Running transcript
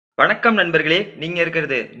வணக்கம் நண்பர்களே, நீங்க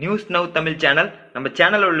இருக்கிறது நியூஸ் நவ் தமிழ் சேனல். நம்ம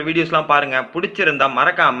சேனல்ல உள்ள வீடியோஸ்லாம் பாருங்க. பிடிச்சிருந்தா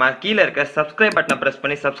மறக்காம கீழே இருக்க சப்ஸ்கிரைப் பட்டனை பிரஸ்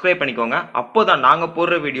பண்ணி சப்ஸ்கிரைப் பண்ணிக்கோங்க. அப்போதான் நாங்க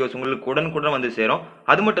போடுற வீடியோஸ் உங்களுக்கு உடனுக்குடன் வந்து சேரும்.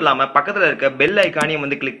 அது மட்டும் இல்லாம பக்கத்துல இருக்க பெல் ஐகானையும்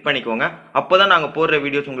வந்து கிளிக் பண்ணிக்கோங்க. அப்போதான் நாங்க போடுற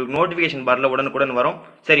வீடியோஸ் உங்களுக்கு நோட்டிபிகேஷன் பார்ல உடனுக்குடன் வரும்.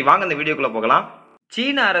 சரி, வாங்க இந்த வீடியோக்குள்ள போகலாம்.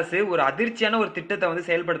 சீன அரசு ஒரு அதிர்ச்சியான ஒரு திட்டத்தை வந்து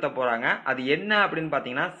செயல்படுத்த போறாங்க. அது என்ன அப்படின்னு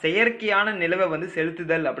பாத்தீங்கன்னா, செயற்கையான நிலவை வந்து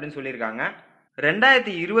செலுத்துதல் அப்படின்னு சொல்லியிருக்காங்க.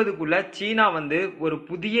 2020க்குள்ள சீனா வந்து ஒரு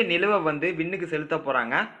புதிய நிலவை வந்து விண்ணுக்கு செலுத்த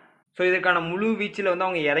போறாங்க. ஸோ இதற்கான முழு வீச்சில் வந்து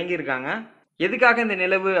அவங்க இறங்கியிருக்காங்க. எதுக்காக இந்த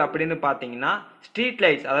நிலவு அப்படின்னு பார்த்தீங்கன்னா, ஸ்ட்ரீட்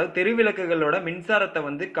லைட்ஸ், அதாவது தெருவிளக்குகளோட மின்சாரத்தை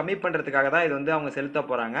வந்து கம்மி பண்றதுக்காக தான் இது வந்து அவங்க செலுத்த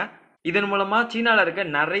போறாங்க. இதன் மூலமா சீனால இருக்க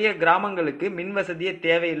நிறைய கிராமங்களுக்கு மின் வசதியே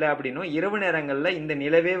தேவையில்லை அப்படின்னும், இரவு நேரங்களில் இந்த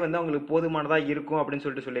நிலவே வந்து அவங்களுக்கு போதுமானதா இருக்கும் அப்படின்னு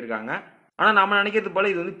சொல்லியிருக்காங்க. ஆனா நாம நினைக்கிறது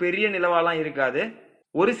போல இது வந்து பெரிய நிலவாலாம் இருக்காது.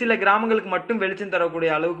 ஒரு சில கிராமங்களுக்கு மட்டும் வெளிச்சம் தரக்கூடிய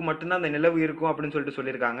அளவுக்கு மட்டும்தான் அந்த நிலவு இருக்கும் அப்படின்னு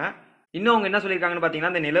சொல்லியிருக்காங்க. இன்னும் அவங்க என்ன சொல்லியிருக்காங்கன்னு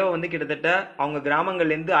பார்த்தீங்கன்னா, அந்த நிலவை வந்து கிட்டத்தட்ட அவங்க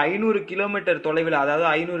கிராமங்கள்லேருந்து 500 கிலோமீட்டர் தொலைவில், அதாவது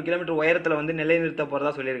 500 கிலோமீட்டர் உயரத்தில் வந்து நிலைநிறுத்த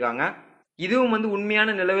போறதா சொல்லியிருக்காங்க. இதுவும் வந்து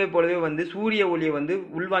உண்மையான நிலவை போலவே வந்து சூரிய ஒளியை வந்து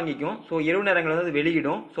உள்வாங்கிக்கும். ஸோ இரவு நேரங்களில் வந்து அது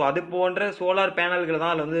வெளியிடும். ஸோ அது போன்ற சோலார் பேனல்களை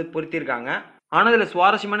தான் அதில் வந்து பொருத்தியிருக்காங்க. ஆனால் இதில்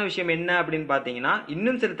சுவாரஸ்யமான விஷயம் என்ன அப்படின்னு பார்த்தீங்கன்னா,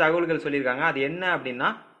 இன்னும் சில தகவல்கள் சொல்லியிருக்காங்க. அது என்ன அப்படின்னா,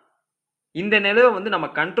 இந்த நிலவை வந்து நம்ம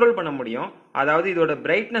கண்ட்ரோல் பண்ண முடியும். அதாவது இதோட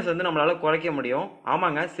பிரைட்னஸ் வந்து நம்மளால குறைக்க முடியும்.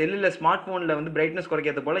 ஆமாங்க, செல்லில் ஸ்மார்ட் போன்ல வந்து பிரைட்னஸ்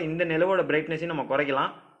குறைக்கிறது போல இந்த நிலவோட பிரைட்னஸையும் நம்ம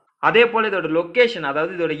குறைக்கலாம். அதே போல இதோட லொகேஷன்,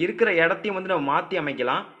 அதாவது இதோட இருக்கிற இடத்தையும் வந்து நம்ம மாற்றி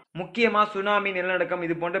அமைக்கலாம். முக்கியமா சுனாமி, நிலநடுக்கம்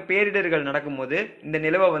இது போன்ற பேரிடர்கள் நடக்கும்போது இந்த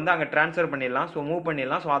நிலவை வந்து அங்கே டிரான்ஸ்ஃபர் பண்ணிடலாம். ஸோ மூவ்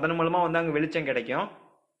பண்ணிடலாம். ஸோ அதன் மூலமா வந்து அங்கே வெளிச்சம் கிடைக்கும்.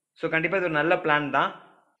 ஸோ கண்டிப்பாக இது ஒரு நல்ல பிளான் தான்.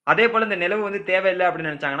 அதே போல இந்த நிலவு வந்து தேவையில்லை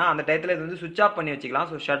அப்படின்னு நினைச்சாங்கன்னா அந்த டயத்தில் இது வந்து சுவிட்ச் ஆஃப் பண்ணி வச்சுக்கலாம்.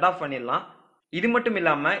 ஸோ ஷட் ஆஃப் பண்ணிடலாம். இது மட்டும்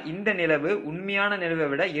இல்லாம இந்த நிலவு உண்மையான நிலவை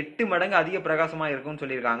விட 8 மடங்கு அதிக பிரகாசமா இருக்கும்னு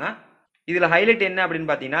சொல்லியிருக்காங்க. இதுல ஹைலைட் என்ன அப்படின்னு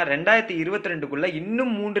பாத்தீங்கன்னா, 2022க்குள்ள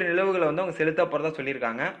இன்னும் 3 நிலவுகளை வந்து அவங்க செலுத்த போறதா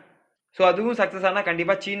சொல்லியிருக்காங்க. ஸோ அதுவும் சக்சஸ் ஆனா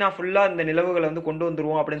கண்டிப்பா சீனா ஃபுல்லா இந்த நிலவுகளை வந்து கொண்டு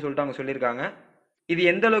வந்துருவோம் அப்படின்னு சொல்லிட்டு அவங்க சொல்லியிருக்காங்க. இது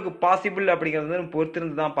எந்த அளவுக்கு பாசிபிள் அப்படிங்கிறது வந்து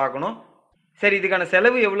பொறுத்திருந்து தான் பார்க்கணும். சரி, இதுக்கான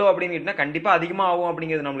செலவு எவ்வளோ அப்படின்னு கேட்டால் கண்டிப்பாக அதிகமாக ஆகும்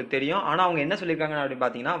அப்படிங்கிறது நம்மளுக்கு தெரியும். ஆனால் அவங்க என்ன சொல்லியிருக்காங்க அப்படின்னு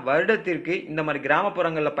பார்த்தீங்கன்னா, வருடத்திற்கு இந்த மாதிரி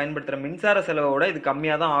கிராமப்புறங்களில் பயன்படுத்துகிற மின்சார செலவோட இது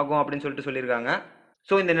கம்மியாக தான் ஆகும் அப்படின்னு சொல்லியிருக்காங்க.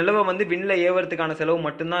 ஸோ இந்த நிலவை வந்து விண்ணில் ஏவறதுக்கான செலவு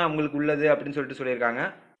மட்டும்தான் அவங்களுக்கு உள்ளது அப்படின்னு சொல்லியிருக்காங்க.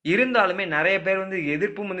 இருந்தாலுமே நிறைய பேர் வந்து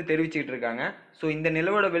எதிர்ப்பும் வந்து தெரிவிச்சுக்கிட்டு இருக்காங்க. ஸோ இந்த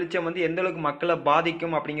நிலவோட வெளிச்சம் வந்து எந்த அளவுக்கு மக்களை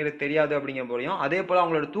பாதிக்கும் அப்படிங்கிறது தெரியாது அப்படிங்கிற போலையும், அதே போல்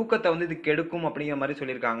அவங்களோட தூக்கத்தை வந்து இது கெடுக்கும் அப்படிங்கிற மாதிரி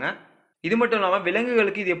சொல்லியிருக்காங்க. இது மட்டும் இல்லாமல்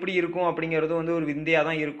விலங்குகளுக்கு இது எப்படி இருக்கும் அப்படிங்கிறது வந்து ஒரு விந்தையாக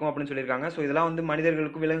தான் இருக்கும் அப்படின்னு சொல்லியிருக்காங்க. ஸோ இதெல்லாம் வந்து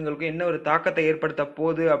மனிதர்களுக்கும் விலங்குகளுக்கும் என்ன ஒரு தாக்கத்தை ஏற்படுத்த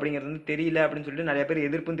போகுது அப்படிங்கிறது வந்து தெரியல அப்படின்னு சொல்லிட்டு நிறைய பேர்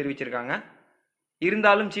எதிர்ப்பும் தெரிவிச்சிருக்காங்க.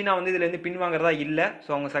 இருந்தாலும் சீனா வந்து இதுலேருந்து பின்வாங்கிறதா இல்லை.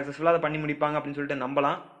 ஸோ அவங்க சக்ஸஸ்ஃபுல்லாக அதை பண்ணி முடிப்பாங்க அப்படின்னு சொல்லிட்டு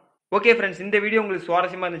நம்பலாம். ஓகே ஃப்ரெண்ட்ஸ், இந்த வீடியோ உங்களுக்கு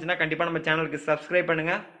சுவாரஸ்யமாக இருந்துச்சுன்னா கண்டிப்பாக நம்ம சேனலுக்கு சப்ஸ்கிரைப்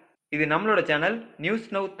பண்ணுங்கள். இது நம்மளோட சேனல் நியூஸ்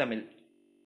நவ் தமிழ்.